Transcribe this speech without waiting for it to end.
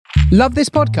Love this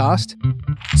podcast?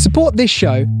 Support this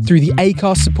show through the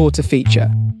Acast supporter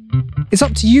feature. It's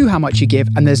up to you how much you give,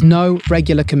 and there's no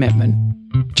regular commitment.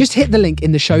 Just hit the link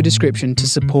in the show description to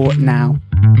support now.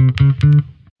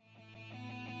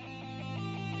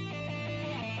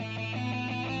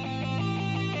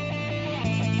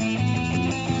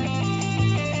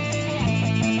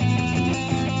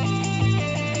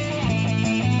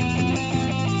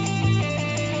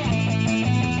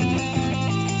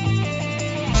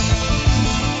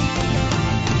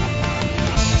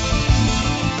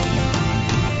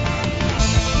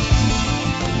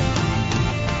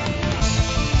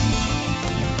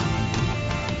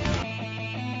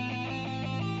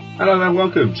 Hello and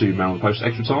welcome to Man with Post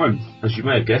Extra Time. As you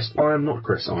may have guessed, I am not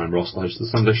Chris, I am Ross, the host of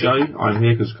the Sunday show. I'm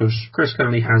here because Chris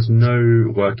currently has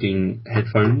no working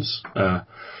headphones. That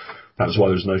was why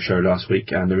there was no show last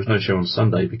week, and there was no show on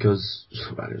Sunday because,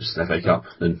 well, it was the FA Cup,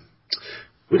 and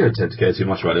we don't tend to care too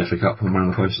much about the FA Cup on Man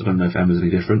with Post. I don't know if Emma's any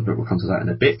different, but we'll come to that in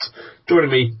a bit. Joining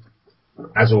me,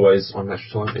 as always, on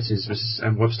Extra Time, this is Mrs.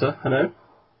 Em Webster. Hello.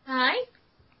 Hi.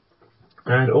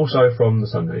 And also from the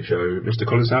Sunday show, Mr.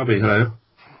 Colin Salby. Hello.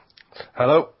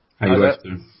 Hello. How you guys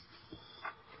doing?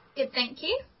 Good, thank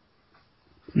you.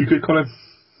 You good, Colin?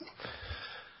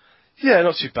 Yeah,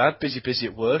 not too bad. Busy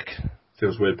at work.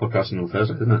 Feels weird podcasting on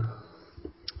Thursday, doesn't it?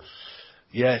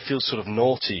 Yeah, it feels sort of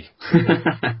naughty.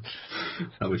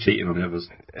 That we're cheating on the others.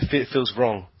 It feels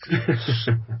wrong.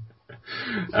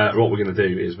 What we're going to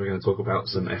do is we're going to talk about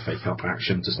some FA Cup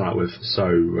action to start with.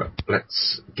 So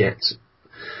let's get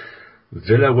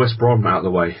Villa West Brom out of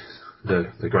the way.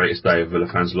 The greatest day of Villa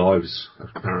fans' lives,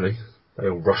 apparently. They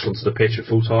all rushed onto the pitch at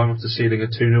full time after sealing a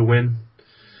 2-0 win.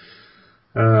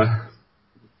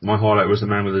 My highlight was the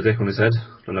man with the dick on his head.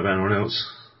 Don't know about anyone else.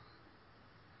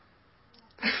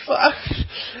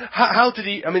 How did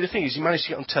he... I mean, the thing is, he managed to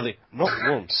get on telly not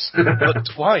once, but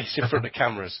twice in front of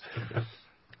cameras.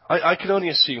 I can only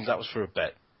assume that was for a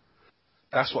bet.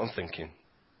 That's what I'm thinking.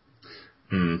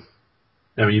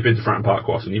 I mean, you've been to Fratton Park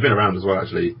quite often. You've been around as well,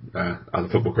 actually, other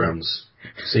football grounds.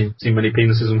 Seen many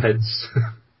penises on heads?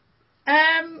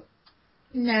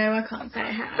 No, I can't say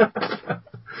I have.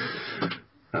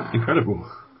 That's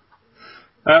incredible.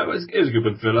 It was a good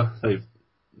win for Villa.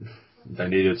 They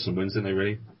needed some wins, didn't they,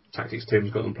 really? Tactics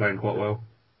team's got them playing quite well.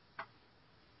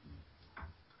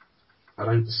 I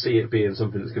don't see it being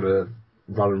something that's going to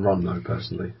run, though,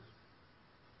 personally.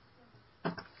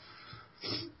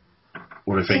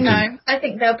 What do you think? No, I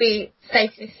think they'll be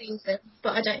safe this season,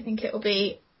 but I don't think it will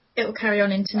carry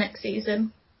on into next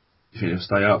season. You think they'll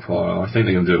stay up? I think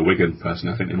they're going to do a Wigan,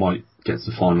 personally. I think they might get to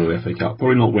the final of the FA Cup.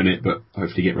 Probably not win it, but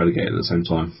hopefully get relegated at the same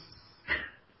time.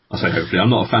 I say hopefully.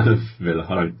 I'm not a fan of Villa.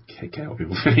 I don't care what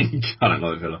people think. I don't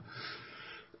like Villa.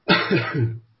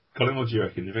 Colin, what do you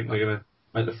reckon? Do you think they're going to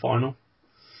make the final?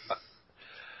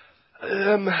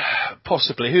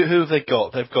 Possibly. Who have they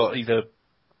got? They've got either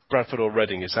Bradford or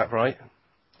Reading, is that right?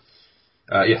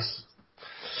 Yes.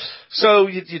 So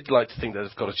you'd like to think that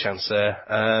they've got a chance there.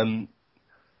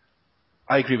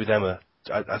 I agree with Emma.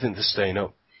 I think they're staying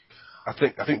up. I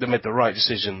think they made the right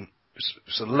decision.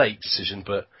 It's a late decision,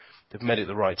 but they've made it at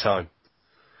the right time.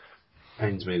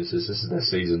 Pains me. This is their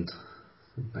season.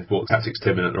 They brought Tactics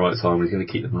Tim in at the right time. He's going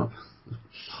to keep them up.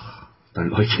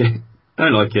 Don't like it.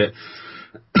 Don't like it.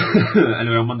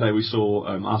 Anyway, on Monday we saw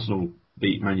Arsenal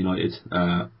beat Man United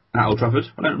at Old Trafford.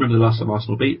 I don't remember the last time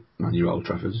Arsenal beat Man U at Old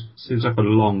Trafford. Seems like a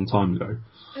long time ago.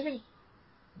 I think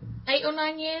 8 or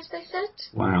 9 years, they said.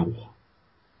 Wow.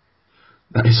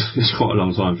 It's quite a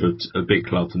long time for a big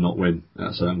club to not win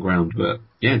at a certain ground. But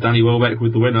yeah, Danny Welbeck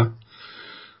with the winner.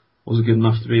 Wasn't good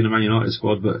enough to be in the Man United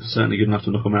squad, but certainly good enough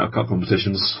to knock them out of cup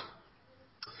competitions.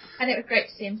 And it was great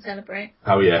to see him celebrate.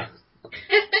 Oh yeah.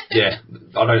 Yeah,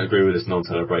 I don't agree with this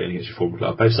non-celebrating against your former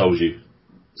club. They've sold you.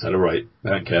 Celebrate.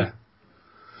 They don't care.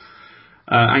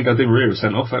 Angel Di Maria was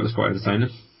sent off. That was quite entertaining.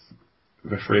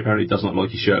 The referee apparently does not like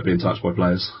his shirt being touched by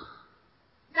players.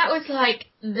 That was like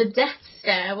the death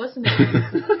stare, wasn't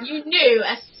it? You knew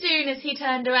as soon as he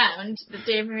turned around that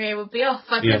Di Maria would be off.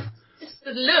 Just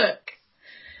the look.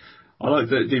 I like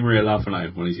Di Maria laughing at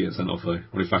him when he's getting sent off, though,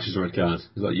 when he flashes a red card.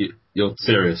 He's like, you're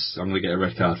serious, I'm going to get a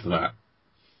red card for that.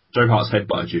 Joe Hart's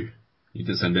headbutted you. You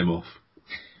didn't send him off.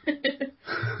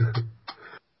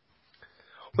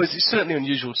 Well, it's certainly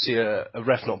unusual to see a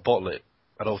ref not bottle it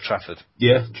at Old Trafford.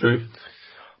 Yeah, true.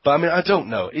 But I mean, I don't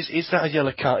know. Is that a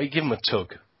yellow card? Give him a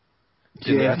tug.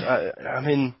 Yeah. I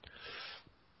mean,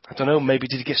 I don't know. Maybe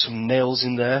did he get some nails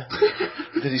in there?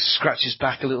 Did he scratch his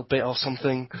back a little bit or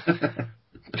something?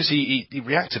 Because he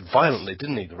reacted violently,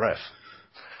 didn't he, the ref?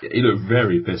 Yeah, he looked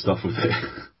very pissed off with it.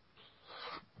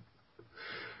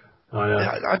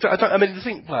 I don't. I mean, the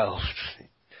thing. Well,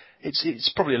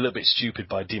 it's probably a little bit stupid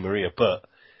by Di Maria, but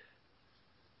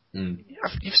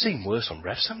you've seen worse on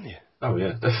refs, haven't you? Oh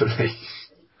yeah, definitely.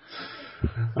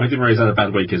 I mean, Di Maria's had a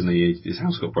bad week, hasn't he? His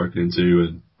house got broken into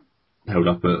and held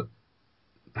up at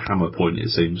Hammer Point, it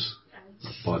seems,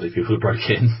 by the people who broke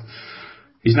in.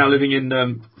 He's now living in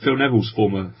Phil Neville's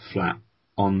former flat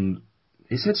on.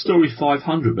 It said story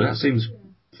 500, but that seems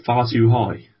far too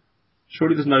high.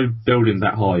 Surely there's no building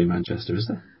that high in Manchester, is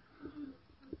there?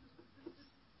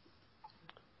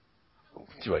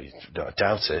 I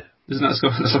doubt it. Isn't that's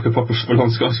like a proper full-on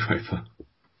skyscraper?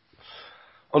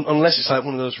 Unless it's like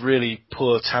one of those really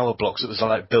poor tower blocks that was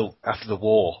like built after the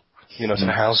war,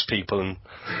 to house people, and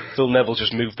Phil Neville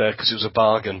just moved there because it was a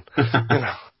bargain.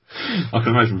 I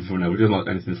can imagine Phil Neville. He doesn't like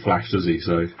anything flash, does he?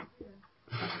 So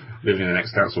living in an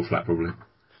ex-council flat, probably.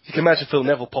 You can imagine Phil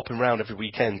Neville popping round every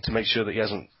weekend to make sure that he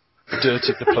hasn't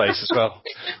dirtied the place as well.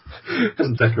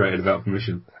 Hasn't decorated without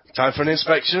permission. Time for an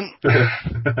inspection.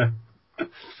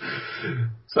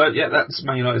 So yeah, that's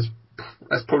Man United's.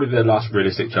 That's probably their last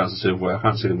realistic chance of silverware. I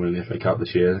can't see them winning the FA Cup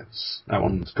this year. That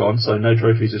one's gone. So no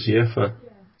trophies this year for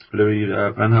Louis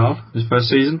Van Gaal, his first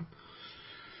season.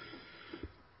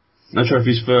 No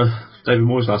trophies for David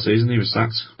Moyes last season. He was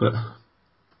sacked, but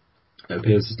it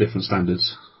appears there's different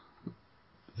standards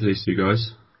for these two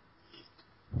guys.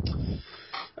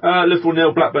 Liverpool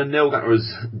 0, Blackburn 0. That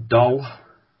was dull.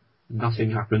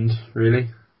 Nothing happened really.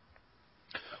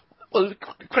 Well,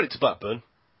 credit to Blackburn.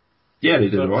 Yeah, they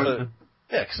did it right.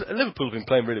 Yeah, because Liverpool have been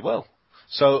playing really well.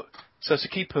 So to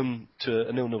keep them to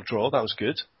a 0-0 draw, that was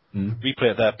good. Replay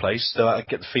at their place, so I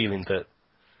get the feeling that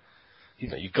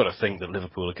you've got to think that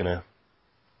Liverpool are going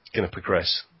to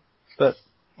progress, but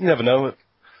you never know.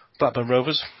 Blackburn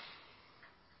Rovers.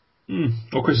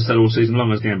 Well, Chris has said all season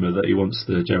long as Gambler that he wants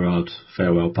the Gerrard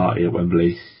farewell party at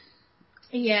Wembley.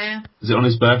 Yeah. Is it on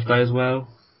his birthday as well?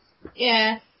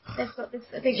 Yeah. They've got this.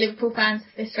 I think Liverpool fans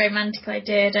have this romantic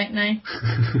idea, don't they?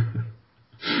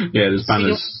 Yeah, there's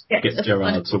banners. Get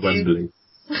Gerrard to Wembley.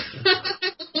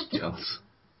 Yes.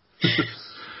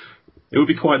 It would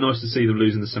be quite nice to see them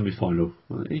losing the semi-final.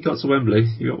 You got to Wembley,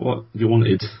 you got what you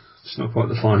wanted. It's not quite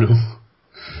the final.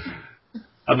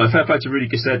 I don't know, fair play to Rudy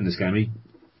Gissed in this game. He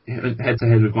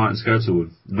head-to-head with Martin Skirtle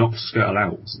and knocked Skirtle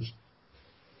out.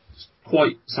 It's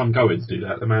quite some going to do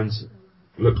that. The man's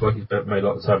looks like he's made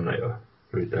like the Terminator.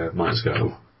 Martin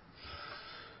Skirtle.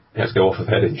 He had to go off of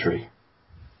head injury.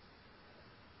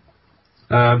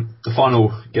 The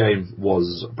final game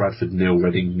was Bradford 0,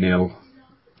 Reading 0.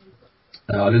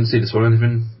 I didn't see this one.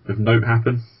 Anything of note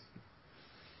happen?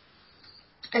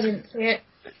 I didn't see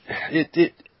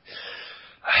it.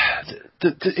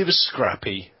 It was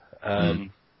scrappy. I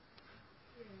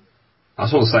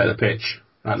saw the state of the pitch.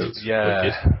 That looked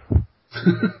wicked.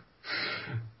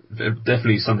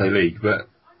 Definitely Sunday League, but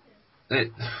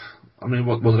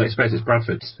what did they expect? It's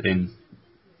Bradford in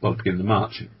the beginning of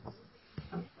March.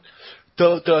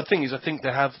 The thing is, I think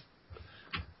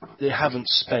they haven't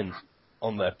spent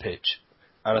on their pitch,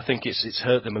 and I think it's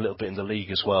hurt them a little bit in the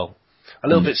league as well. A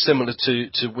little bit similar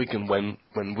to Wigan when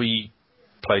we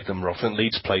played them, or I think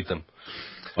Leeds played them.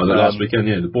 Oh, last weekend,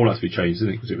 yeah, the ball had to be changed,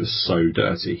 didn't it? Because it was so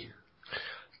dirty.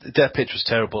 Their pitch was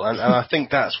terrible, and I think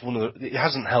that's it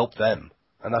hasn't helped them,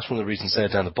 and that's one of the reasons they're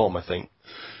down the bottom, I think.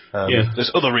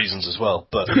 There's other reasons as well,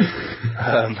 but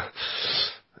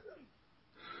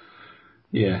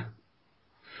yeah.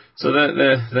 So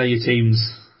they're your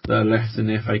teams that are left in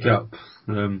the FA Cup.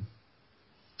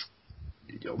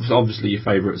 Obviously, your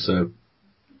favourites are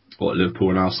Liverpool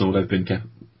and Arsenal. They've been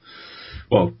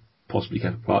possibly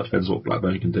kept apart. Depends what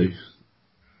Blackburn can do.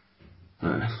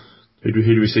 Who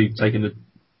do we see taking the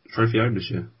trophy home this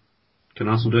year? Can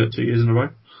Arsenal do it 2 years in a row?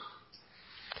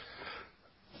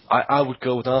 I would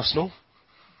go with Arsenal.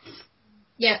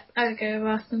 Yeah, I would go with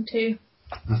Arsenal too.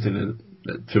 I think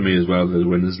that for me as well, they're the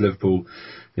winners. Liverpool,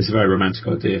 it's a very romantic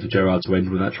idea for Gerrard to end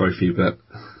with that trophy, but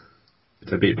if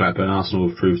they beat Blackburn, Arsenal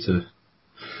have proved to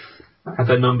have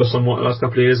their number somewhat the last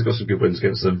couple of years. They've got some good wins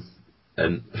against them,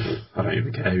 and I don't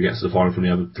even care who gets to the final from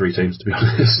the other three teams, to be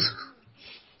honest.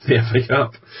 The FA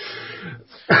Cup.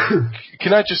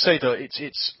 Can I just say though,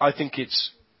 I think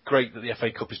it's great that the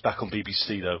FA Cup is back on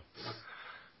BBC though.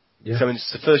 Yeah. So,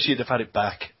 it's the first year they've had it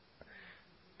back.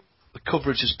 The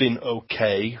coverage has been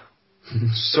okay.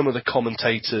 Some of the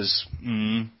commentators,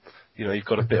 you've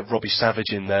got a bit of Robbie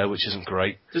Savage in there, which isn't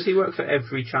great. Does he work for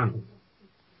every channel?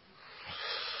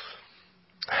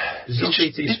 He's on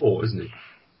BT Sport, isn't he?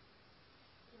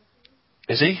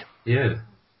 Is he? Yeah.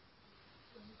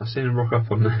 I've seen him rock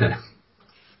up on there.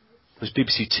 There's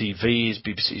BBC TV, there's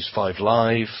BBC's 5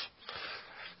 Live.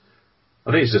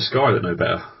 I think it's just Sky that know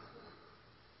better.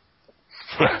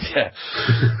 Yeah.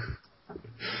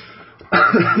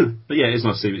 But yeah, it's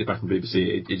nice to see it back on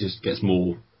BBC. It just gets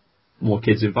more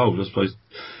kids involved. I suppose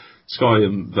Sky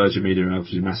and Virgin Media are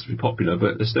obviously massively popular,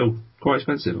 but they're still quite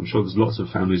expensive. I'm sure there's lots of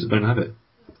families that don't have it.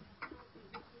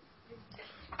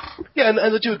 Yeah, and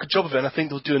they do a good job of it, and I think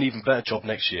they'll do an even better job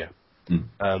next year.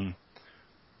 I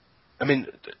mean,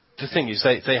 the thing is,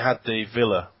 they had the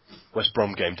Villa West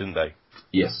Brom game, didn't they?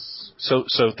 Yes. So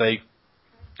they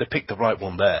picked the right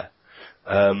one there.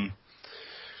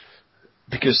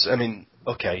 Because, I mean,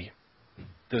 okay,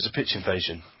 there was a pitch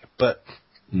invasion, but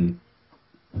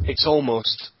it's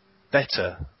almost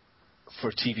better for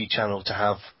a TV channel to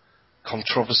have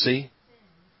controversy.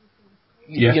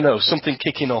 Yeah. You know, something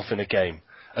kicking off in a game,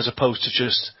 as opposed to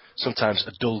just sometimes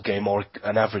a dull game or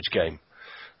an average game.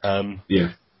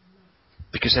 Yeah.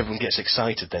 Because everyone gets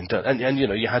excited then, and you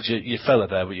know, you had your fella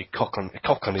there with your cock on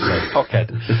his head, cockhead,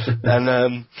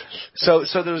 and so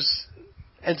there was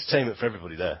entertainment for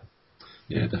everybody there.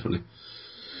 Yeah, definitely.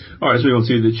 All right, let's move on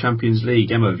to the Champions League.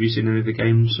 Emma, have you seen any of the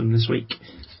games from this week?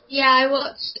 Yeah, I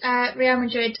watched Real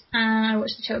Madrid and I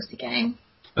watched the Chelsea game.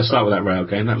 Let's start with that Real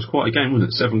game. That was quite a game,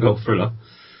 wasn't it? 7-goal thriller.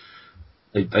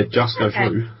 They just go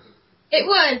through. It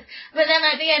was, but then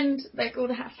at the end, like, all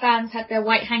the fans had their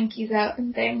white hankies out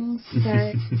and things, so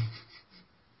it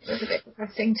was a bit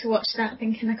depressing to watch that,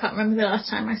 thinking I can't remember the last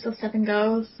time I saw 7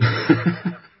 goals.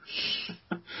 Did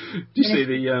you see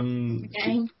the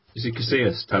game? You see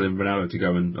Casillas telling Ronaldo to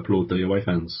go and applaud the away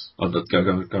fans, or go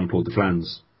and applaud the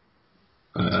fans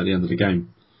at the end of the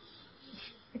game?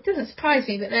 It doesn't surprise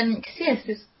me, but then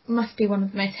Casillas must be one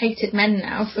of the most hated men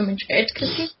now for Madrid,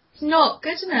 because he's not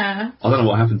good enough. I don't know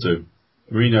what happened to him.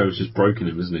 Mourinho has just broken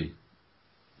him, isn't he?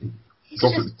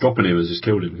 Dropping him has just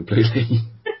killed him completely.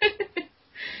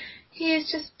 He is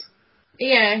just...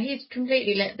 Yeah, he's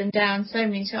completely let them down so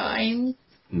many times.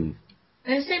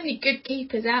 There's so many good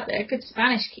keepers out there, good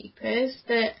Spanish keepers,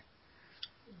 that...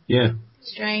 Yeah.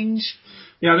 Strange.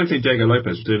 Yeah, I don't think Diego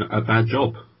Lopez was doing a bad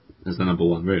job as the number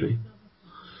one, really.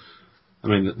 I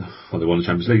mean, well, they won the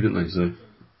Champions League, didn't they? So,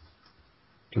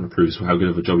 kind of proves how good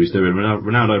of a job he's doing.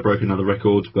 Ronaldo broke another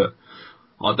record, but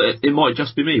it might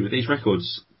just be me, but these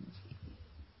records,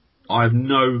 I have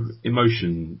no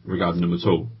emotion regarding them at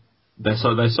all. They're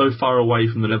so far away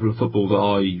from the level of football that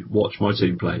I watch my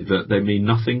team play that they mean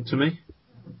nothing to me.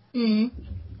 I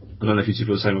don't know if you two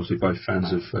feel the same. Obviously, both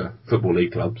fans of football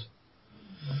league clubs.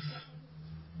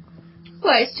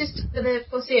 Well, it's just for the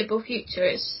foreseeable future.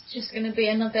 It's just going to be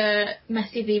another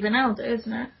Messi v Ronaldo,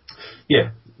 isn't it?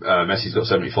 Yeah, Messi's got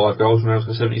 75 goals, Ronaldo's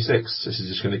got 76. This is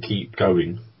just going to keep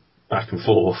going back and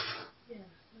forth.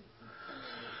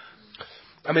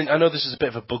 I mean, I know this is a bit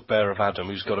of a bugbear of Adam,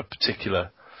 who's got a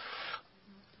particular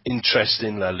interest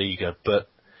in La Liga, but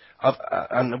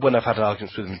and when I've had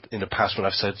arguments with him in the past, when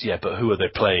I've said, yeah, but who are they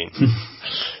playing?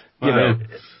 You know,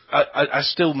 I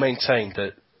still maintain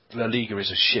that La Liga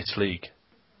is a shit league.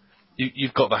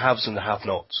 You've got the haves and the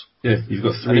have-nots. Yeah, you've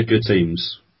got three good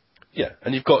teams. Yeah,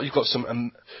 and you've got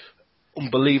some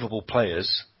unbelievable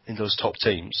players in those top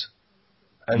teams,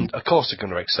 and of course they're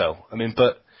going to excel. I mean,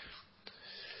 but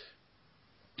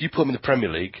you put them in the Premier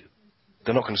League,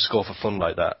 they're not going to score for fun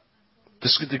like that.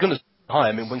 They're going to high.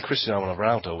 I mean, when Cristiano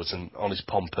Ronaldo was on his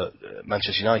pomp at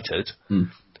Manchester United,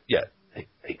 yeah,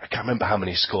 I can't remember how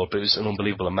many he scored, but it was an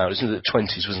unbelievable amount. It was in the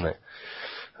 20s, wasn't it?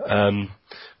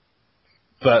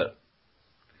 But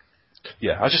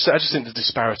yeah, I just think the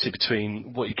disparity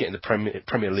between what you get in the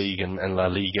Premier League and La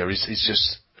Liga is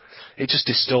just, it just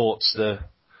distorts the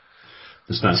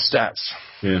stats.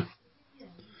 Yeah.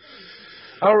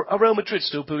 Are Real Madrid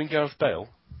still booing Gareth Bale?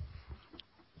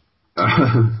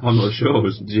 I'm not sure.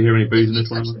 Did you hear any boos in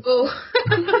this one?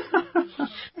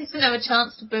 They didn't have a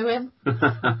chance to boo him.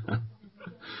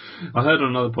 I heard on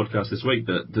another podcast this week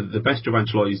that the best job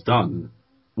Ancelotti's done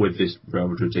with this Real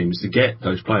Madrid team is to get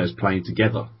those players playing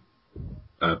together.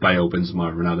 Bale,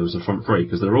 Benzema, Ronaldo as a front three,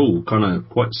 because they're all kind of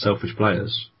quite selfish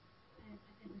players.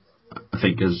 I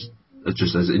think as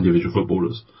individual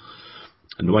footballers,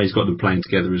 and the way he's got them playing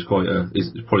together is is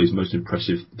probably the most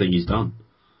impressive thing he's done.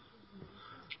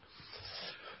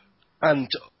 And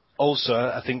also,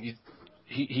 I think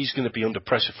he's going to be under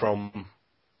pressure from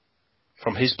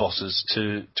his bosses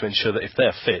to ensure that if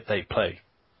they're fit, they play.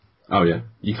 Oh yeah,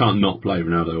 you can't not play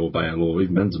Ronaldo or Bale or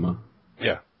even Benzema.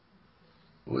 Yeah,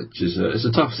 which is it's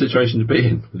a tough situation to be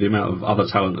in with the amount of other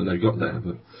talent that they've got there.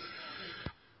 But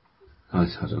I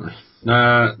don't know.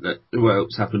 What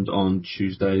else happened on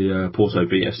Tuesday? Porto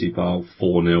beat FC Basel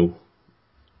 4-0.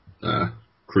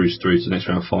 Cruised through to next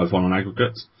round 5-1 on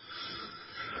aggregate.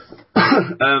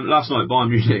 Last night, Bayern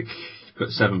Munich put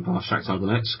 7 past Shakhtar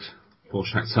Donetsk. Poor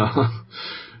Shakhtar.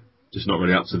 just not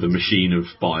really up to the machine of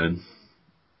Bayern.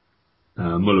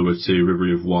 Muller with 2,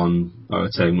 Ribery with 1,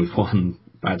 Boateng with 1,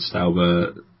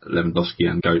 Badstauber, Lewandowski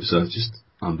and Götze, just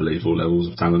unbelievable levels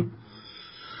of talent.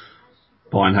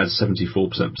 Bayern had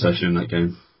 74% possession in that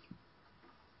game.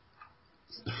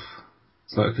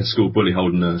 It's like a school bully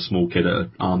holding a small kid at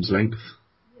arm's length.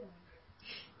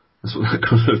 That's what that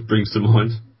kind of brings to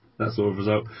mind, that sort of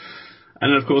result.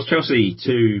 And then, of course, Chelsea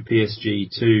 2, PSG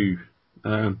 2,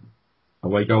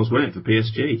 away goals winning for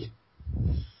PSG.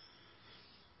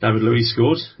 David Luiz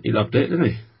scored. He loved it, didn't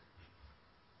he?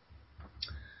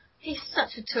 He's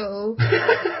such a tool. Do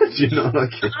you not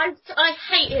like it? I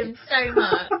hate him so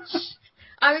much.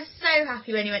 I was so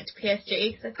happy when he went to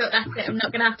PSG because I thought, that's it, I'm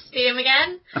not going to have to see him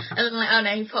again. And then I'm like, oh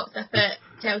no, he pops up at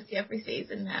Chelsea every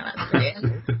season now. That's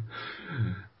brilliant.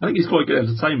 I think he's quite good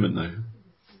entertainment though.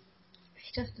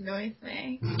 He just annoys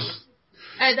me.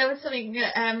 There was something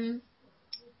that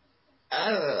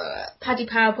Paddy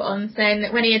Power put on saying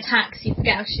that when he attacks you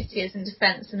forget how shitty he is in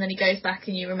defence and then he goes back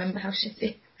and you remember how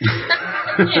shitty.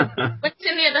 Yeah. When he's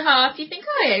in the other half you think,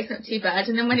 oh yeah, he's not too bad,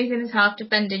 and then when he's in his half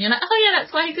defending you're like, oh yeah,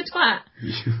 that's why he's a twat.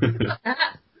 Like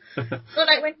that. Or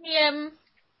like when he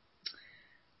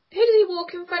who did he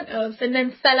walk in front of and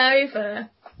then fell over?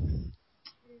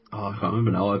 Oh, I can't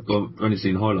remember now. I've only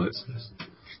seen highlights.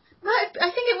 No,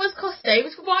 I think it was Costa. He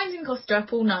was winding Costa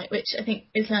up all night, which I think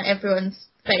is like everyone's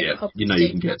favourite hobby. You know you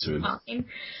can get to him. Fine.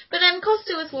 But then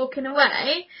Costa was walking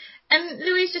away, and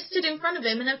Luiz just stood in front of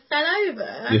him and then fell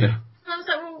over. Yeah. And I was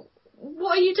like, well,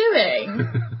 what are you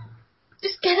doing?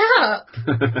 Just get up.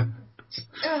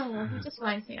 It just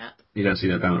winds me up. You don't see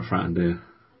that down at Fratton, do you?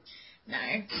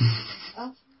 No.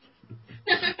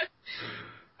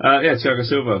 Thiago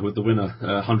Silva with the winner,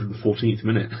 114th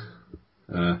minute.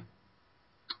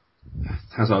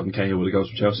 Hazard and Cahill with the goals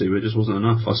from Chelsea, but it just wasn't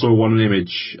enough. I saw one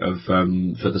image of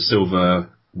for the Silva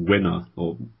winner,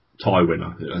 or tie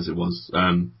winner as it was.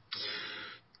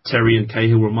 Terry and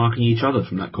Cahill were marking each other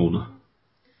from that corner.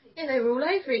 Yeah, they were all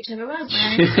over each other, weren't they?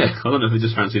 I don't know if they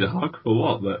just fancied a hug or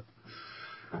what, but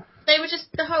they were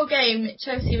just, the whole game,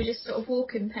 Chelsea were just sort of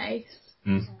walking pace.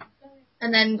 Mm.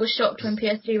 And then was shocked when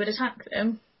PSG would attack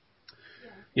them.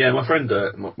 Yeah, my friend,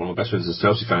 one of my best friends is a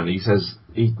Chelsea fan. He says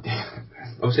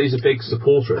obviously he's a big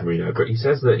supporter of Mourinho, but he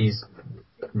says that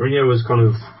Mourinho has kind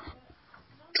of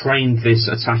trained this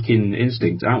attacking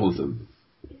instinct out of them.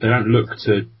 They don't look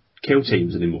to kill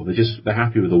teams anymore. They're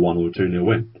happy with a 1 or 2-0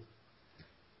 win.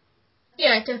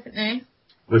 Yeah, definitely.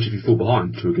 Which, if you fall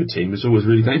behind to a good team, is always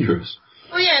really dangerous.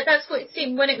 Well, yeah, that's what it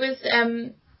seemed when it was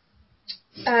 0-0.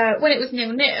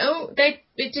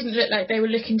 It didn't look like they were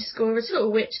looking to score at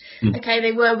all. Which, okay,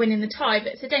 they were winning the tie,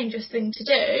 but it's a dangerous thing to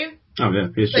do. Oh yeah,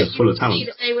 PSG is full of talent. See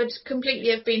that they would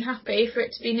completely have been happy for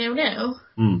it to be 0-0.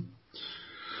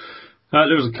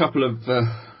 There was a couple of there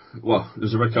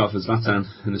was a red card for Zlatan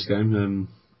in this game.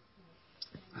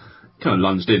 Kind of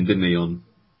lunged in, didn't he, on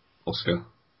Oscar?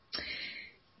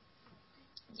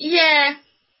 Yeah.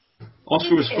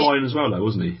 Oscar was flying as well, though,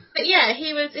 wasn't he? But yeah,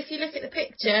 he was. If you look at the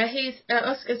picture,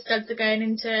 Oscar's studs are going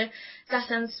into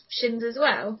Zlatan's shins as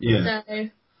well. Yeah. So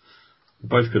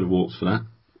Both could have walked for that,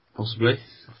 possibly.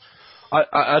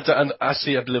 I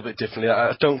see it a little bit differently.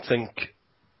 I don't think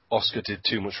Oscar did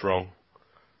too much wrong.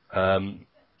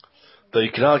 Though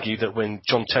you could argue that when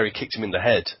John Terry kicked him in the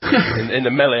head in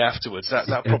the melee afterwards,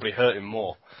 that probably hurt him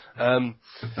more.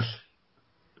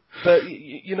 But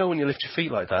you know, when you lift your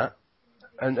feet like that,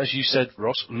 and as you said,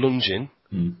 Ross, lunging,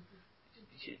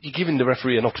 you're giving the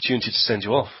referee an opportunity to send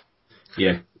you off.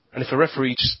 Yeah. And if a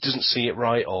referee just doesn't see it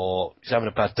right, or he's having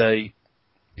a bad day,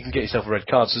 you can get yourself a red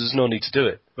card, so there's no need to do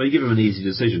it. Well, you give him an easy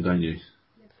decision, don't you?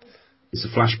 It's a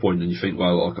flashpoint, and you think,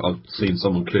 well, I've seen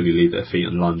someone clearly leave their feet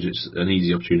and lunge. It's an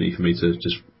easy opportunity for me to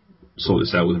just sort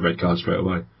this out with a red card straight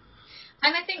away.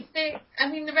 And I think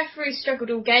the referee struggled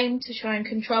all game to try and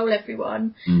control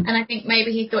everyone. And I think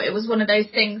maybe he thought it was one of those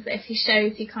things that if he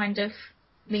shows, he kind of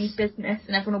means business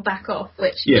and everyone will back off,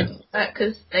 which didn't work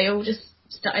because they all just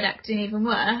started acting even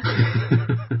worse.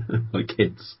 Like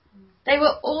kids. They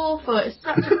were awful. It's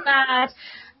such a bad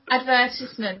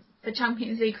advertisement for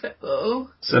Champions League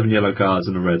football. 7 yellow cards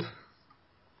and a red.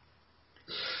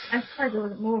 I suppose there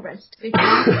wasn't more reds, to be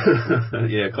fair.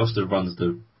 Yeah, Costa runs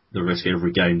the risk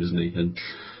every game, doesn't he? And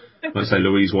like I say,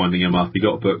 Luiz winding him up. He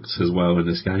got booked as well in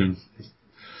this game.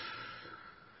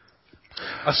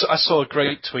 I saw a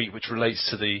great tweet which relates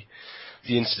to the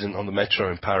incident on the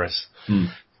metro in Paris,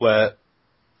 where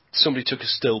somebody took a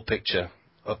still picture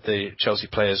of the Chelsea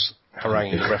players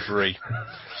haranguing the referee,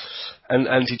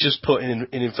 and he just put in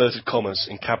inverted commas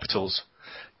in capitals,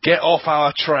 "Get off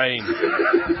our train."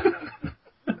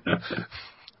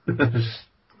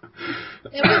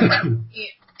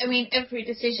 I mean, every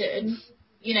decision,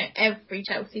 every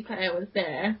Chelsea player was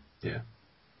there. Yeah.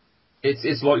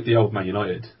 It's like the old Man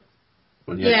United,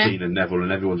 when you had Keane and Neville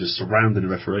and everyone just surrounding the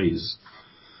referees.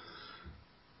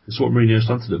 It's what Mourinho's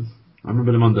done to them. I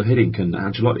remember them under Hiddink and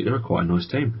Ancelotti. They were quite a nice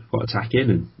team, quite attacking,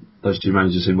 and those two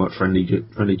managers seemed like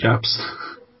friendly chaps.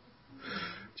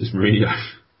 Just Mourinho.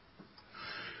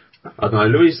 I don't know.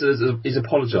 Luis he's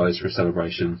apologised for his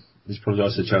celebration. He's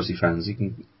apologised to the Chelsea fans. He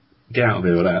can get out of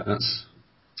here with that.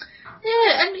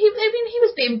 Yeah, and he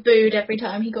was being booed every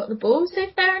time he got the ball, so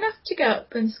fair enough to go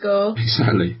up and score.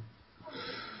 Exactly.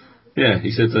 Yeah,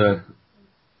 he said,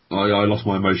 I lost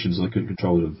my emotions and I couldn't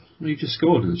control them. Well, you just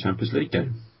scored in the Champions League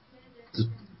game. Just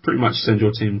pretty much send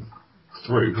your team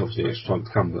through. Obviously, extra time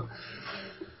to come, but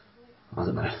I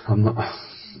don't know. I'm not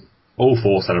all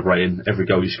for celebrating every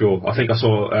goal you score. I think I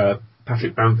saw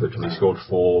Patrick Bamford when he scored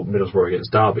for Middlesbrough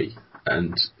against Derby,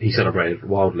 and he celebrated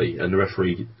wildly. And the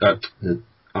referee, after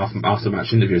the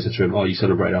match interview, said to him, you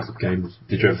celebrated after the game.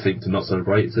 Did you ever think to not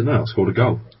celebrate? He said, no, I scored a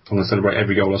goal. I'm going to celebrate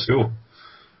every goal I score.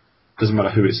 Doesn't matter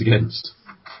who it's against.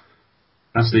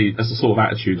 That's the sort of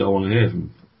attitude that I want to hear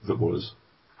from footballers.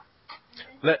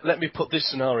 Let me put this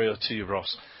scenario to you,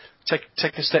 Ross.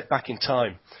 Take a step back in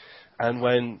time, and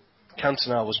when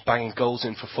Cantona was banging goals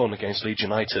in for fun against Leeds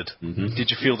United, did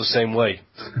you feel the same way?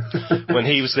 When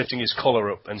he was lifting his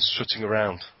collar up and strutting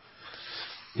around?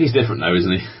 He's different though,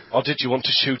 isn't he? Or did you want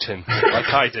to shoot him, like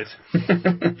I did?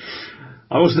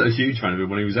 I wasn't a huge fan of him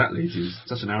when he was at Leeds. He was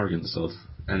such an arrogant sod.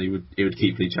 And he would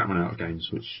keep Lee Chapman out of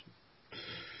games, which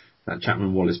that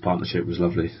Chapman-Wallace partnership was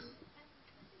lovely.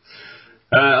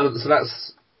 So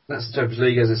that's the Champions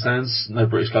League as it stands. No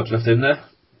British clubs left in there.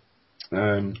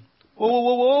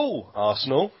 Whoa,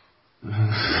 Arsenal.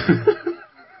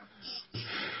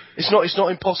 It's not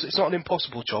an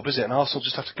impossible job, is it? And Arsenal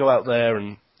just have to go out there,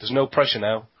 and there's no pressure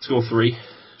now. Score 3.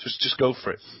 Just go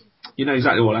for it. You know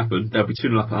exactly what happened. They'll be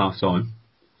 2-0 up at half time,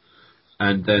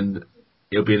 and then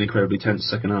it'll be an incredibly tense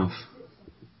second half.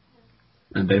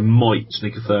 And they might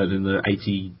sneak a third in the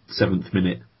 87th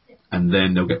minute, and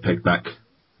then they'll get pegged back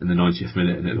in the 90th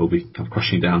minute, and it'll be kind of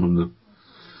crushing down on them.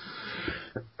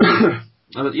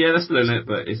 Yeah, they're still in it,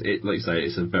 but like you say,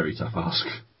 it's a very tough ask.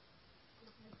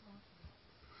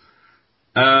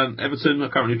 Everton are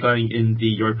currently playing in the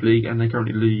Europa League, and they're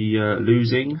currently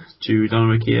losing to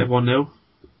Dynamo Kiev 1-0.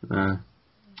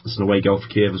 It's an away goal for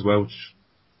Kiev as well, which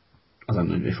I don't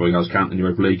know if away goals count in the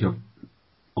Europa League. I've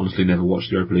honestly never watched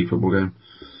the Europa League football game.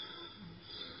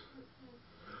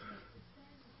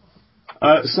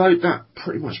 So that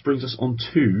pretty much brings us on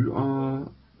to our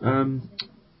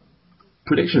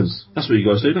predictions. That's what you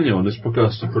guys do, don't you, on this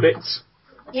podcast, to predict?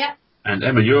 Yeah. And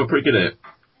Emma, you're pretty good at it.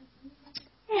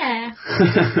 Yeah.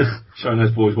 Showing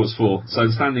those boys what's for. So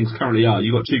the standings currently are,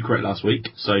 you got 2 correct last week,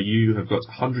 so you have got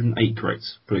 108 correct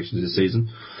predictions this season.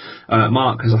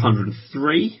 Mark has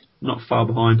 103, not far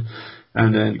behind,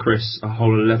 and then Chris a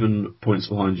whole 11 points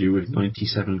behind you with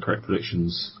 97 correct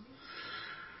predictions.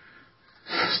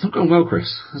 It's not going well,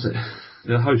 Chris, has it?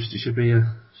 You're the host, you should be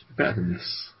better than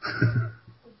this.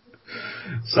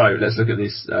 So let's look at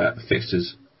these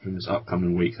fixtures from this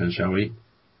upcoming week then, shall we?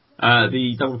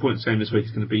 The double points game this week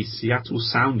is going to be Seattle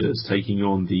Sounders taking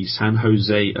on the San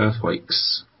Jose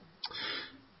Earthquakes.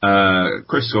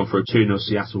 Chris has gone for a 2-0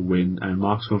 Seattle win, and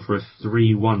Mark's gone for a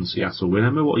 3-1 Seattle win.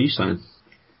 Emma, what are you saying?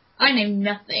 I know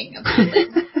nothing about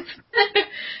it.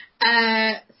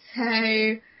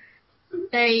 So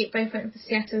they both went for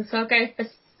Seattle, so I'll go for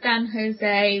San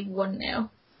Jose 1-0.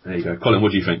 There you go. Colin,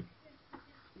 what do you think?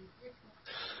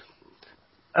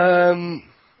 I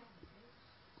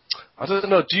don't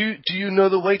know. Do you know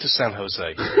the way to San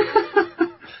Jose?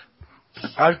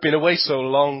 I've been away so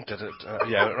long.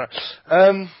 Yeah, right.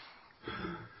 I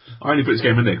only put this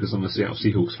game in there because I'm a Seattle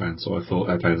Seahawks fan, so I thought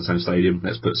they play in the same stadium.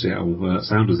 Let's put Seattle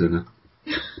Sounders in there.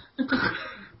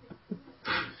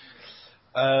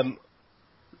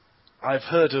 I've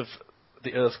heard of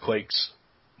the Earthquakes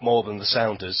more than the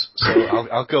Sounders, so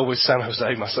I'll go with San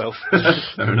Jose myself.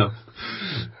 Fair enough.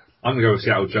 I'm going to go with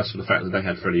Seattle just for the fact that they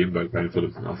had Freddie Imberg playing for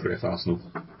them after he left Arsenal.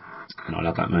 And I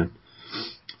love that man.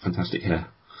 Fantastic hair.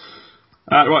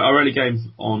 Right, our early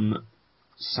game on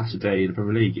Saturday in the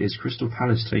Premier League is Crystal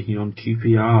Palace taking on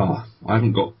QPR. I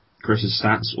haven't got Chris's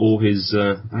stats or his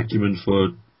acumen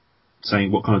for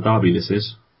saying what kind of derby this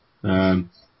is. Who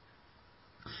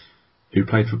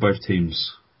played for both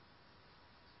teams?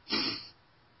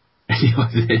 Any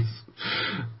ideas?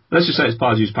 Let's just say it's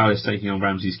Pardew's Palace taking on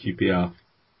Ramsey's QPR.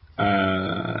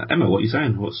 Emma, what are you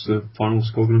saying? What's the final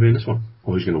score going to be in this one?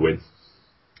 Or who's going to win?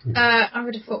 I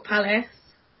would have thought Palace.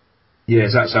 Yeah,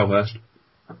 it's at Selhurst.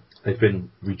 They've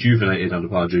been rejuvenated under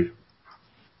Pardew.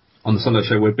 On the Sunday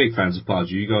show, we're big fans of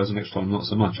Pardew. You guys next time not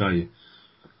so much, are you?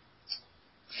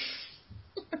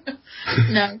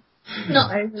 No,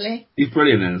 not overly. He's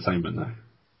brilliant entertainment, though.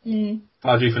 Mm.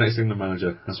 Pardew for next England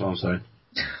manager. That's what I'm saying.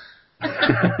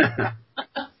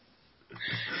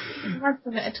 He has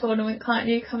some at a tournament, can't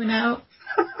you, coming out?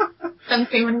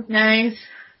 Something on his nose.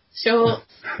 Shorts.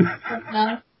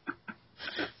 No.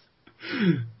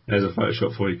 There's a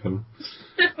Photoshop for you, Colin.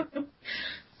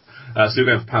 Still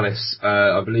going for Palace.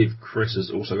 I believe Chris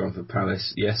has also gone for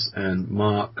Palace, yes, and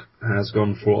Mark has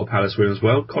gone for a Palace win as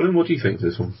well. Colin, what do you think of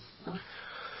this one?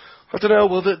 I don't know.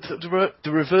 Well,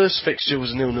 the reverse fixture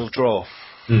was a 0-0 draw.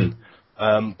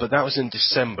 But that was in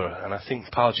December, and I think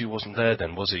Pardew wasn't there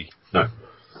then, was he? No.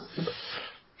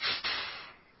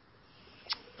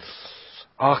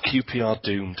 Are QPR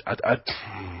doomed?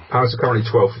 Palace are currently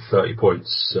 12 for 30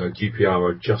 points. QPR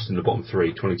are just in the bottom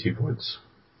three, 22 points.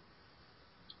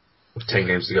 With 10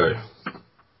 games to go.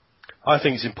 I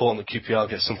think it's important that QPR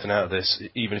gets something out of this,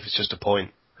 even if it's just a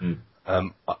point.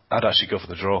 I'd actually go for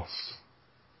the draw.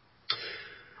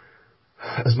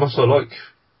 As much as I like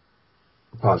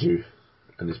Pardew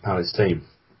and his Palace team,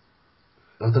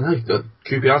 I don't know,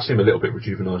 QPR seem a little bit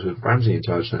rejuvenised with Ramsey in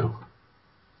charge now.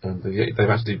 And they've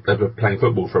been playing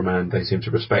football for a man they seem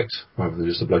to respect, rather than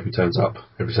just a bloke who turns up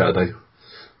every Saturday.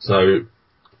 So, I'm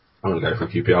going to go for a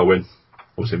QPR win.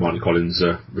 Obviously, Martin Collins'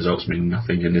 results mean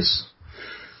nothing in this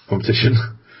competition.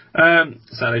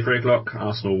 Saturday, 3 o'clock,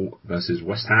 Arsenal versus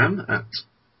West Ham at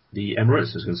the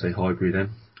Emirates. I was going to say Highbury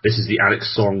then. This is the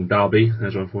Alex Song derby.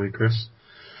 There's one for you, Chris.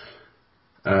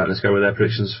 Let's go with their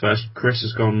predictions first. Chris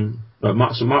has gone...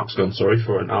 Mark's gone,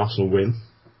 for an Arsenal win.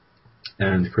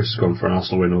 And Chris has gone for an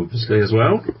Arsenal win, obviously, as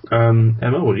well.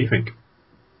 Emma, what do you think?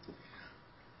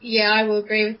 Yeah, I will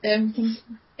agree with them.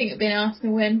 I think it'll be an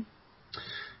Arsenal win.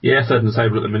 Yeah, third in the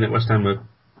table at the minute. West Ham are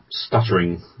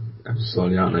stuttering ever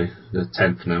slightly, aren't they? They're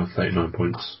 10th now, 39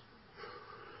 points.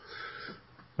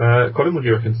 Colin, what do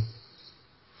you reckon?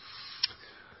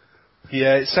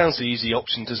 Yeah, it sounds the easy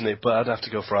option, doesn't it? But I'd have to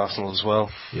go for Arsenal as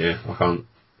well. Yeah, I can't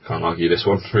argue this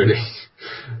one, really.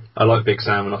 I like Big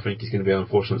Sam, and I think he's going to be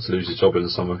unfortunate to lose his job in the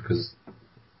summer, because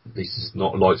this is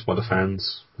not liked by the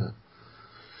fans. But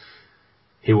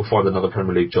he will find another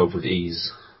Premier League job with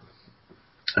ease.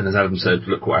 And as Adam said,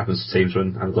 look what happens to teams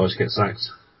when Allardyce gets sacked.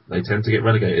 They tend to get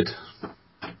relegated.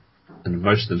 And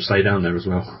most of them stay down there as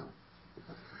well.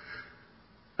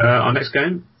 Our next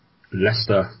game,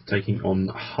 Leicester taking on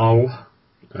Hull.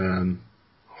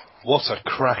 What a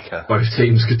cracker. Both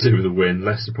teams could do with a win.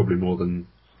 Leicester probably more than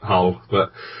Hull.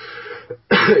 But,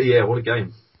 yeah, what a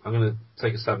game. I'm going to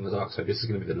take a stab in the dark, so this is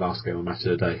going to be the last game on Match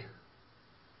of the Day.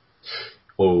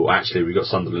 Oh, actually, we've got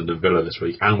Sunderland and Villa this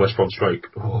week, and West Brom Stoke.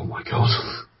 Oh my God.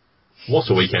 What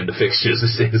a weekend of fixtures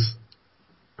this is.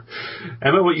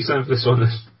 Emma, what are you saying for this one?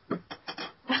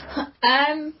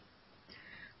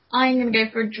 I'm going to go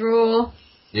for a draw.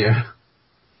 Yeah.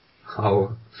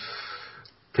 Hull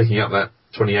picking up that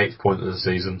 28th point of the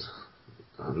season.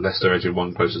 Leicester edging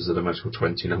one closer to the magical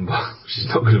 20 number, which is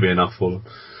not going to be enough for them.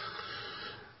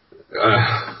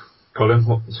 Colin,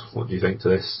 what do you think to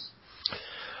this?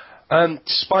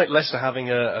 Despite Leicester having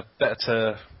a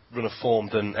better run of form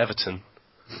than Everton,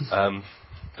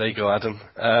 there you go, Adam.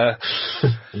 I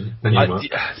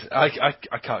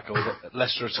can't go with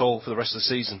Leicester at all for the rest of the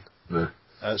season. No.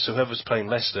 So whoever's playing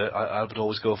Leicester, I would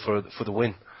always go for the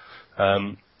win.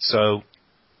 So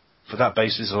for that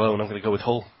basis alone, I'm going to go with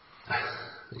Hull.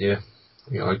 Yeah,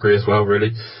 I agree as well,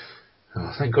 really.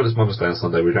 Oh, thank God it's Mother's Day on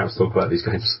Sunday, we don't have to talk about these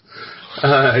games.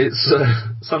 It's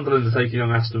Sunderland taking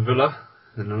on Aston Villa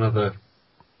in another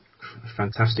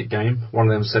fantastic game. One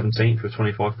of them 17th with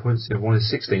 25 points, the other one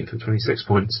is 16th with 26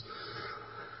 points.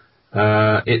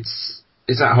 It's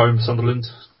at home, Sunderland.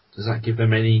 Does that give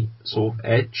them any sort of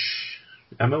edge?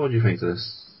 Emma, what do you think of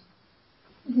this?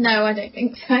 No, I don't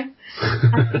think so.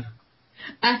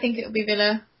 I think it'll be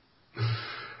Villa.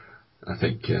 I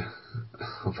think,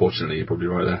 unfortunately, you're probably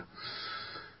right there.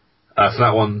 For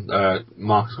that one,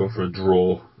 Mark has gone for a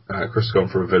draw. Chris has gone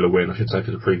for a Villa win. I should say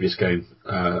for the previous game,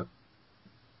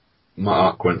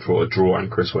 Mark went for a draw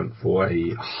and Chris went for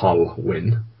a Hull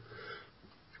win.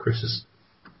 Chris is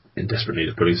in desperate need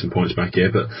of putting some points back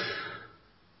here, but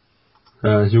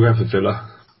you're going for Villa.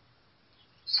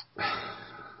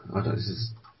 This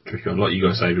is a tricky one. Like you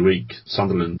guys say every week,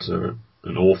 Sunderland are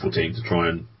an awful team to try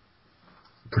and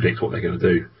predict what they're going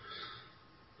to do.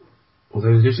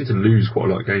 Although they just need to lose quite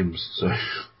a lot of games, so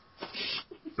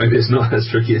maybe it's not as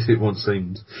tricky as it once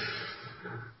seemed.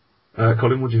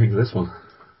 Colin, what do you think of this one?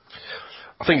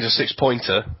 I think it's a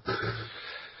 6-pointer,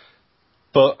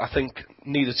 but I think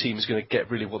neither team is going to get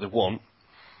really what they want,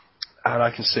 and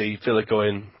I can see Villa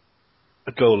going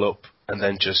a goal up, and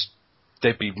then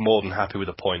they'd be more than happy with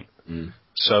a point.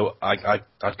 So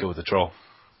I'd go with a draw.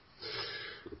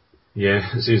 Yeah,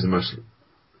 it seems the most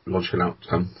logical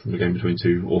outcome from the game between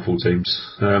two awful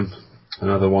teams.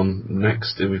 Another one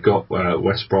next, we've got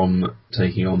West Brom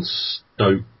taking on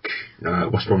Stoke.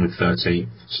 West Brom in 13th,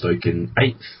 Stoke in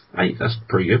 8th. That's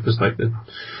pretty good for Stoke then.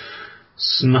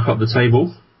 Snuck up the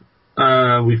table.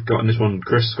 We've got in this one,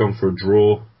 Chris has gone for a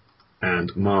draw,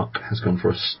 and Mark has gone for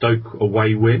a Stoke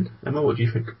away win. Emma, what do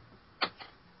you think?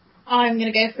 I'm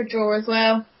going to go for a draw as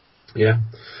well. Yeah.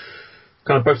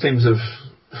 Kind of both teams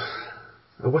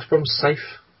are West Brom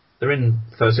safe? They're in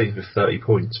 13th with 30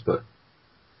 points, but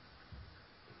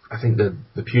I think the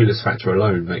Pulis factor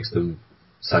alone makes them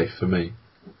safe for me.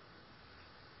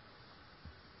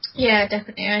 Yeah,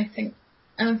 definitely. I think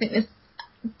there's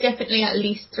definitely at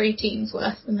least 3 teams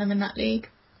worse than them in that league.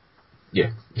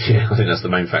 Yeah, I think that's the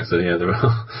main factor. Yeah, there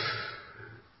are.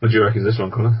 What do you reckon of this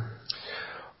one, Connor?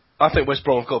 I think West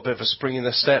Brom have got a bit of a spring in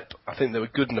their step. I think they were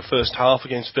good in the first half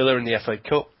against Villa in the FA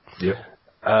Cup. Yeah.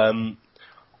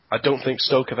 I don't think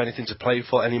Stoke have anything to play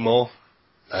for anymore.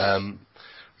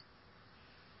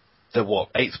 They're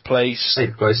what, 8th place?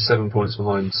 8th place, 7 points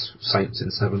behind Saints in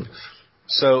 7th.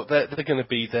 So they're going to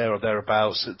be there or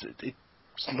thereabouts.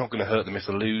 It's not going to hurt them if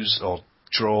they lose or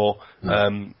draw.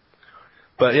 No.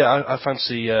 But yeah, I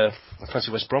fancy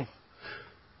West Brom.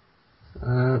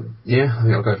 Yeah, I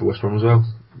think I'll go for West Brom as well.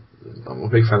 I'm a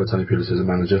big fan of Tony Pulis as a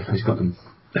manager. He's got them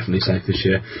definitely safe this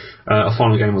year. Our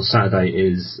final game on Saturday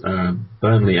is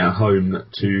Burnley at home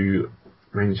to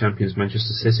reigning champions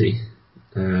Manchester City.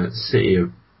 City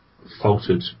have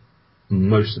faltered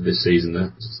most of this season.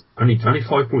 They're only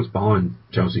 5 points behind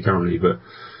Chelsea currently, but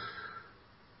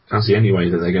can't see any way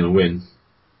that they're going to win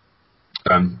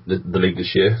the league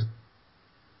this year.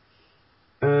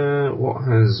 What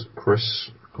has Chris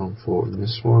gone for in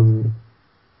this one?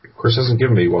 Chris hasn't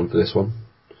given me one for this one.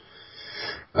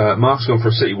 Mark's gone for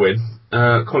a City win.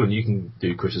 Colin, you can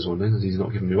do Chris's one then, as he's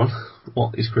not given me one.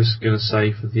 What is Chris going to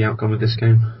say for the outcome of this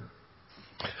game?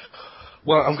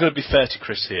 Well, I'm going to be fair to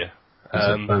Chris here.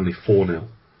 Only 4-0.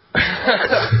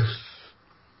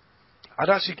 I'd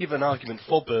actually give an argument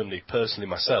for Burnley personally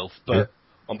myself, but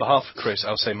on behalf of Chris,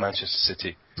 I'll say Manchester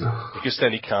City, because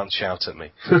then he can't shout at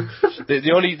me.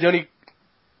 The only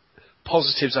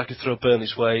positives I could throw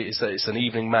Burnley's way is that it's an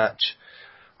evening match.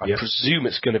 I presume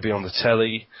it's going to be on the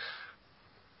telly.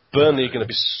 Burnley are going to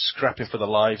be scrapping for their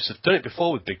lives. They've done it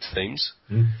before with big teams.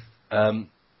 And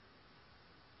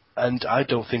I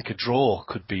don't think a draw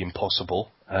could be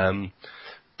impossible.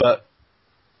 But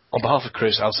on behalf of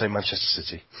Chris, I'll say Manchester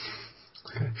City.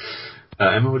 Okay.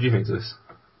 Emma, what do you think of this?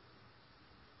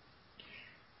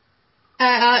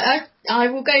 I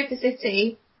will go for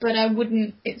City, but I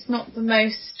wouldn't. It's not the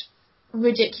most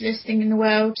ridiculous thing in the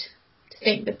world to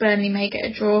think that Burnley may get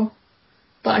a draw,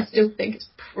 but I still think it's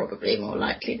probably more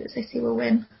likely that City will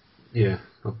win. Yeah,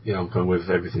 I'm kind of with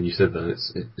everything you said there.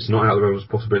 It's not out of the realms of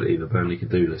possibility that Burnley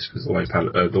could do this, because the way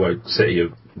City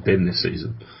have been this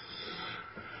season.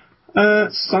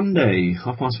 Sunday,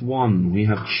 1:30, we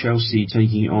have Chelsea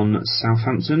taking on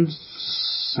Southampton.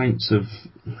 Saints have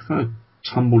kind of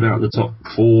tumbled out of the top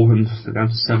 4 and they're down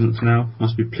to 7th now.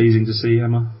 Must be pleasing to see,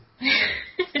 Emma.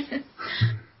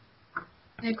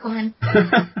 No comment.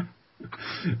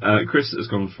 Chris has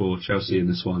gone for Chelsea in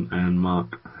this one, and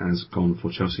Mark has gone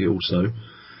for Chelsea also.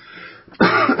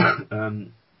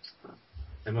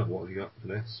 Emma, what have you got for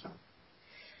this?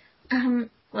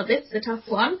 Well, this is a tough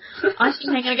one. I think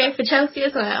I'm going to go for Chelsea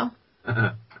as well.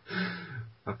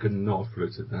 I could not have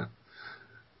predicted that.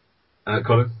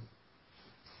 Colin?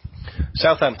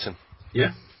 Southampton.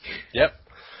 Yeah. Yep.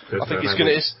 I think it's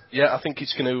going to. I think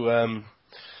it's going to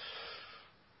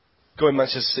go in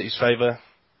Manchester City's favour.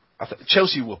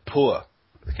 Chelsea were poor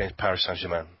against Paris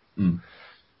Saint-Germain.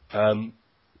 And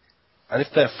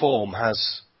if their form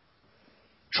has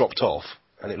dropped off,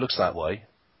 and it looks that way,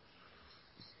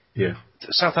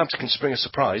 Southampton can spring a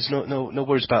surprise. No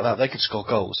worries about that. They can score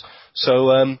goals.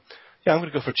 So, I'm going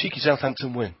to go for a cheeky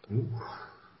Southampton win. Ooh.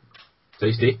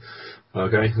 Tasty.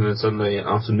 Okay, and then Sunday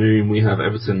afternoon we have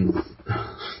Everton,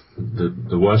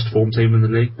 the worst form team in the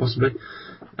league, possibly,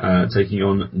 taking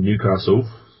on Newcastle.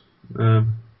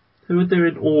 Who are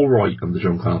doing all right under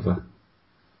John Carver.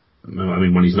 I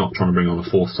mean, when he's not trying to bring on a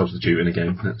 4th substitute in a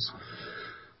game,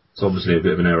 it's obviously a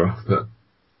bit of an error. But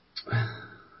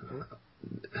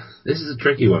this is a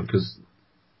tricky one because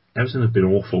Everton have been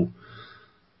awful,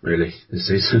 really, this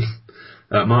season.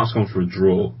 Mark's gone for a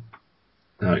draw.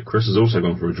 Chris has also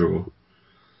gone for a draw.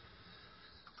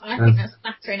 I think that's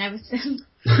flattering Everton.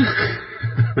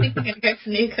 I think I'm going to go for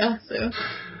Newcastle.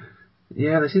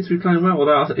 Yeah, they seem to be playing well.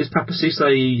 Although, is Papa Cisse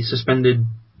suspended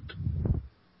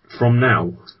from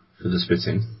now for the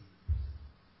spitting?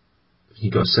 He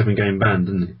got a 7-game ban,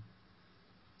 didn't he?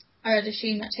 I would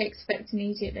assume that takes effect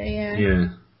immediately, yeah. Yeah.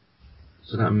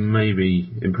 So that maybe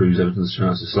improves Everton's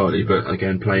chances slightly, but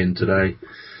again, playing today.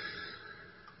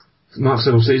 Mark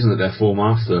said all season that their form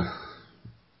after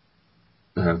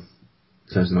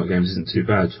Thursday night games isn't too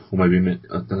bad. Or maybe,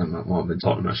 I don't know, it might have been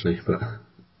Tottenham actually, but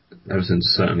Everton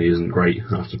certainly isn't great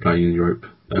after playing in Europa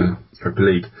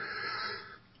League.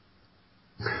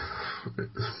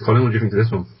 Colin, what do you think of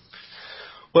this one?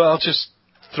 Well, I'll just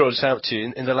throw this out to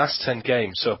you. In the last 10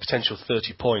 games, so a potential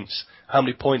 30 points, how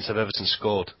many points have Everton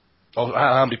scored? Or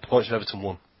how many points have Everton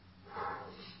won?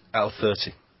 Out of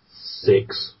 30?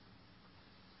 6.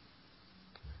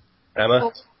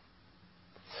 Emma?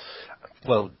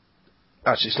 Well,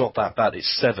 actually, it's not that bad.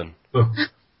 It's 7. Oh.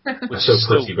 Which That's is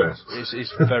pretty bad.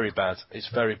 It's very bad. It's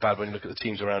very bad when you look at the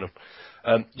teams around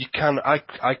them.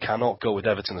 I cannot go with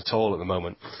Everton at all at the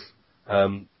moment.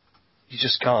 You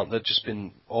just can't. They've just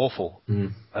been awful.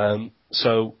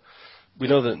 So we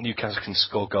know that Newcastle can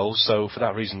score goals. So for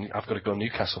that reason, I've got to go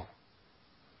Newcastle.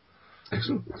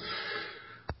 Excellent.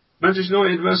 Manchester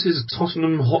United versus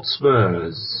Tottenham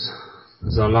Hotspurs.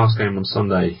 This is our last game on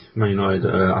Sunday. Man United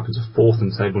up into 4th in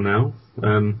the table now.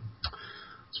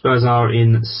 Spurs are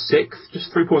in 6th,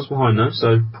 just 3 points behind though,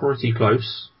 so pretty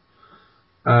close.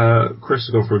 Chris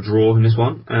has gone for a draw in this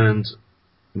one, and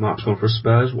Mark's gone for a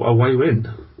Spurs away win.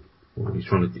 Well, he's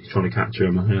trying to capture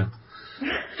him here.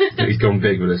 He's gone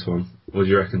big with this one. What do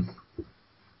you reckon?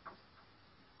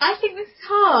 I think this is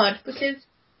hard because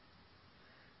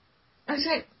I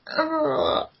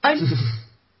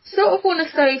sort of want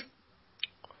to say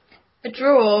a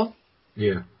draw.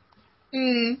 Yeah.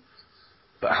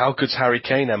 But how good's Harry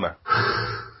Kane, Emma?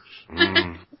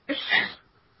 No,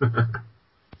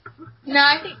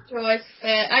 I think draw is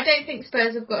fair. I don't think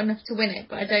Spurs have got enough to win it,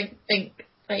 but I don't think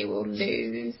they will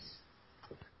lose.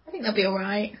 I think they'll be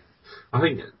alright. I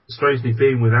think, strangely,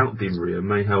 being without Di Maria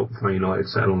may help Man United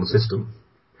settle on the system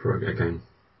for a game.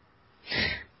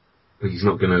 He's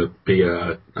not going to be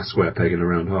a square peg in a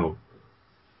round hole.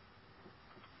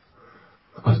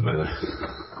 I don't know though.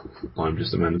 I'm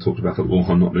just a man who talks about football.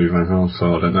 I'm not Louis van Gaal,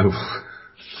 so I don't know.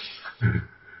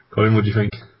 Colin, what do you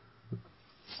think?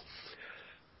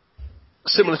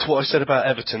 Similar to what I said about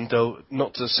Everton, though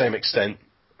not to the same extent.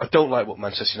 I don't like what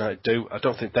Manchester United do. I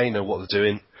don't think they know what they're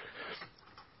doing.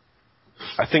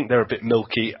 I think they're a bit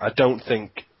milky. I don't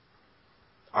think...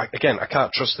 I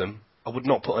can't trust them. I would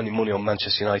not put any money on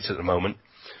Manchester United at the moment.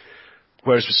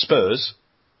 Whereas with Spurs,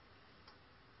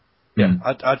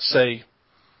 I'd say...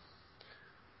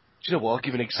 Do you know what? I'll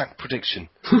give an exact prediction.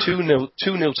 2-0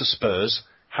 to Spurs,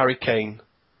 Harry Kane,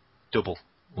 double.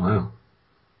 Wow.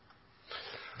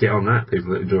 Get on that,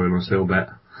 people that are joining us, still bet.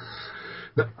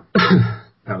 That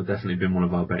would definitely been one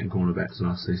of our betting corner bets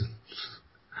last season.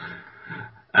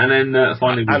 And then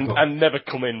finally and never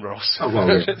come in, Ross. Oh, well,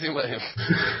 yeah.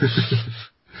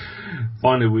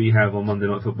 Finally we have on Monday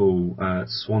Night Football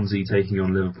Swansea taking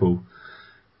on Liverpool.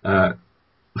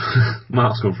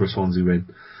 Mark's gone for a Swansea win.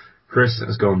 Chris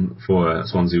has gone for a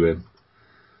Swansea win.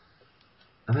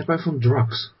 And they're both on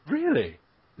drugs. Really?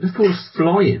 Liverpool's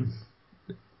flying.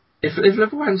 If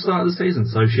Liverpool hadn't started the season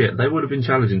so shit, they would have been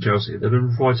challenging Chelsea. They've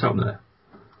been right up there.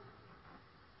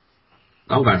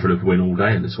 I'm going for a Liverpool win all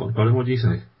day in this one. Colin, what do you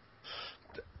say?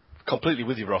 Completely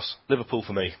with you, Ross. Liverpool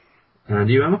for me. And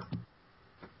you, Emma?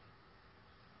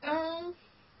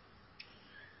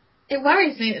 It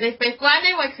worries me that they've both... Well, I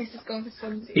know why Chris has gone for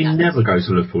Swansea. He never goes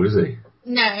to Liverpool, does he?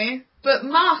 No, but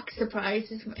Mark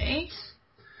surprises me.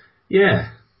 Yeah.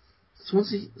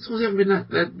 Swansea haven't been that...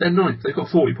 They're ninth. They've got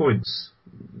 40 points.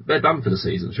 They're done for the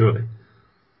season, surely.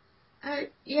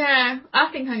 Yeah, I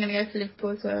think I'm going to go for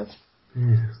Liverpool as well.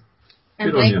 Yeah.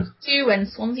 And blame you when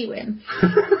Swansea win.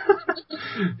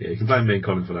 Yeah, you can blame me and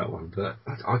Colin for that one, but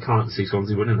I can't see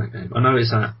Swansea winning that game. I know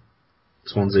it's at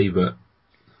Swansea, but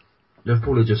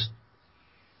Liverpool are just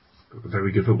a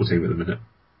very good football team at the minute.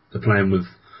 They're playing with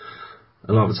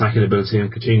a lot of attacking ability,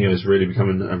 and Coutinho is really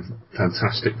becoming a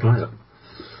fantastic player.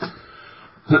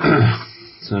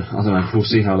 So, I don't know, we'll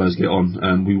see how those get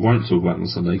on. We won't talk about them on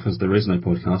Sunday because there is no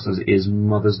podcast, as it is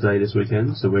Mother's Day this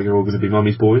weekend, so we're all going to be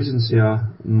mummy's boys and see our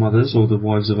mothers or the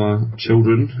wives of our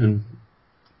children and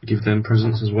give them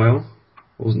presents as well.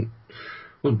 I wasn't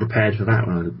prepared for that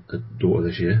when I had a daughter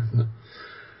this year. But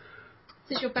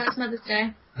This is your first Mother's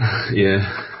Day.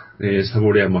 Yeah, it is. I've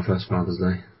already had my first Father's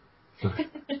Day. So.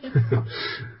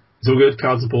 It's all good.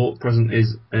 Card support present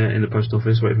is in the post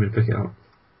office, waiting for me to pick it up.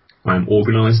 I am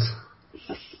organised.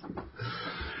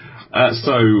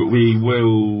 You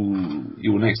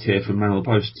will next hear from Man on the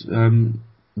Post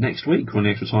next week when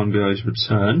the Extra Time guys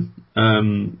return.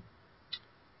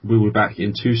 We'll be back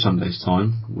in 2 Sundays'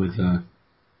 time with a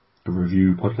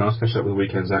review podcast, catch up with the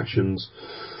weekend's actions.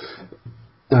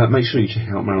 Make sure you check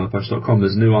out manonthepost.com.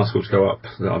 There's a new article to go up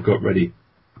that I've got ready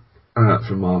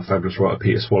from our fabulous writer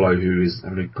Peter Swallow, who is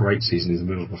having a great season. He's a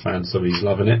Middlesbrough fan, so he's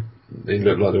loving it. They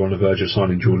look like they're on the verge of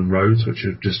signing Jordan Rhodes, which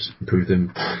have just improved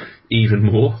them even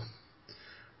more.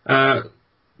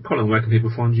 Colin, where can people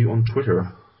find you on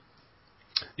Twitter?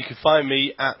 You can find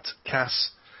me at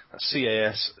Cas, that's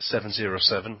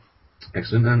CAS707.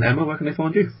 Excellent. And Emma, where can they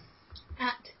find you?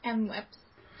 At MWebs.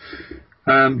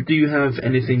 Do you have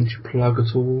anything to plug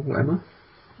at all, Emma?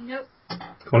 Nope.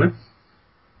 Colin?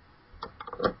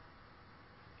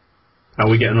 How are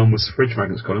we getting on with fridge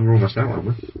magnets, Colin? We're almost out, aren't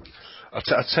we?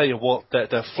 I'll tell you what,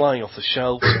 they're flying off the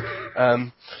shelves.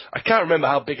 I can't remember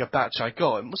how big a batch I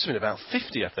got. It must have been about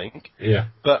 50, I think. Yeah.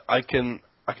 But I can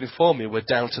inform you we're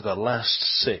down to the last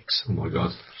 6. Oh my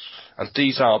God. And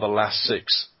these are the last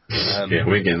 6. Yeah,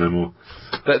 we ain't getting no more.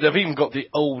 They've even got the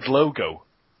old logo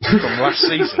from last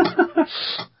season.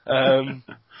 I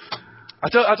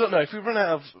don't know. If we run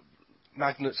out of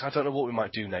magnets, I don't know what we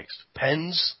might do next.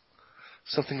 Pens?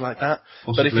 Something like that.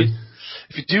 Possibly. But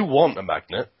if you do want a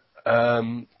magnet,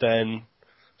 then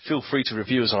feel free to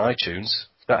review us on iTunes.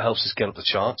 That helps us get up the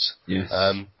charts. Yes.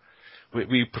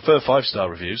 We prefer 5-star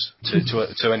reviews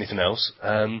to anything else.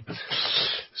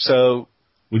 So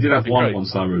we did have one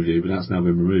 1-star review, but that's now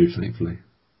been removed, thankfully.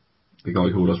 The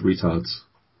guy called us retards.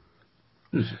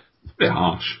 It's a bit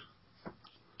harsh.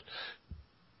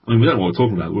 I mean, we don't know what we're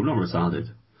talking about. We're not retarded.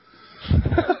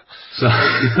 So,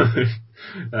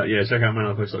 yeah, check out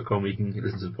manonthepost.com. You can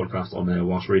listen to the podcast on there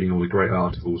whilst reading all the great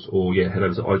articles. Or, yeah, head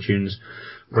over to iTunes,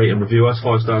 rate and review us.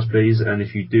 5 stars, please. And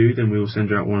if you do, then we will send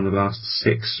you out one of the last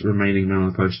 6 remaining Man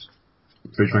on the Post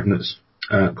fridge magnets.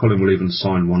 Colin will even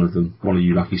sign one of them. One of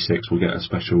you lucky 6 will get a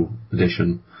special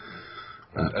edition.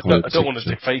 I don't want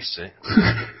to deface it.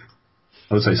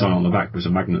 I would say sign on the back, but it's a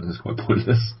magnet that's quite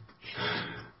pointless.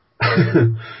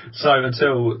 So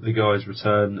until the guys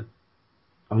return,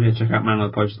 I'm going to check out Man on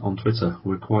the Post on Twitter.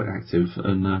 We're quite active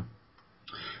and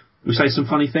we say some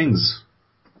funny things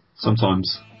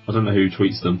sometimes. I don't know who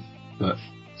tweets them, but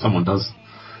someone does.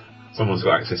 Someone's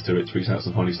got access to it, tweets out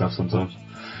some funny stuff sometimes.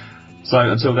 So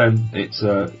until then, it's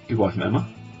goodbye from Emma.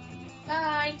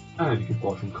 Bye. And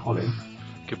goodbye from Colin.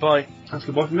 Goodbye. That's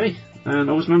goodbye from me. And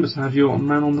always remember to have your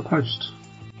Man on the Post.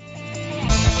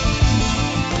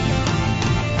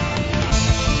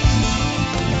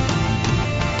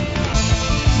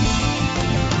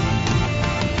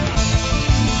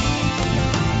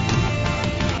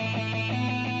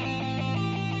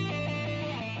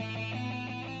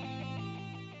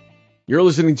 You're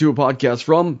listening to a podcast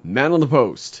from Man on the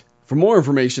Post. For more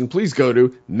information, please go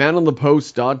to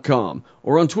manonthepost.com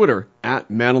or on Twitter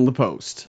 @manonthepost.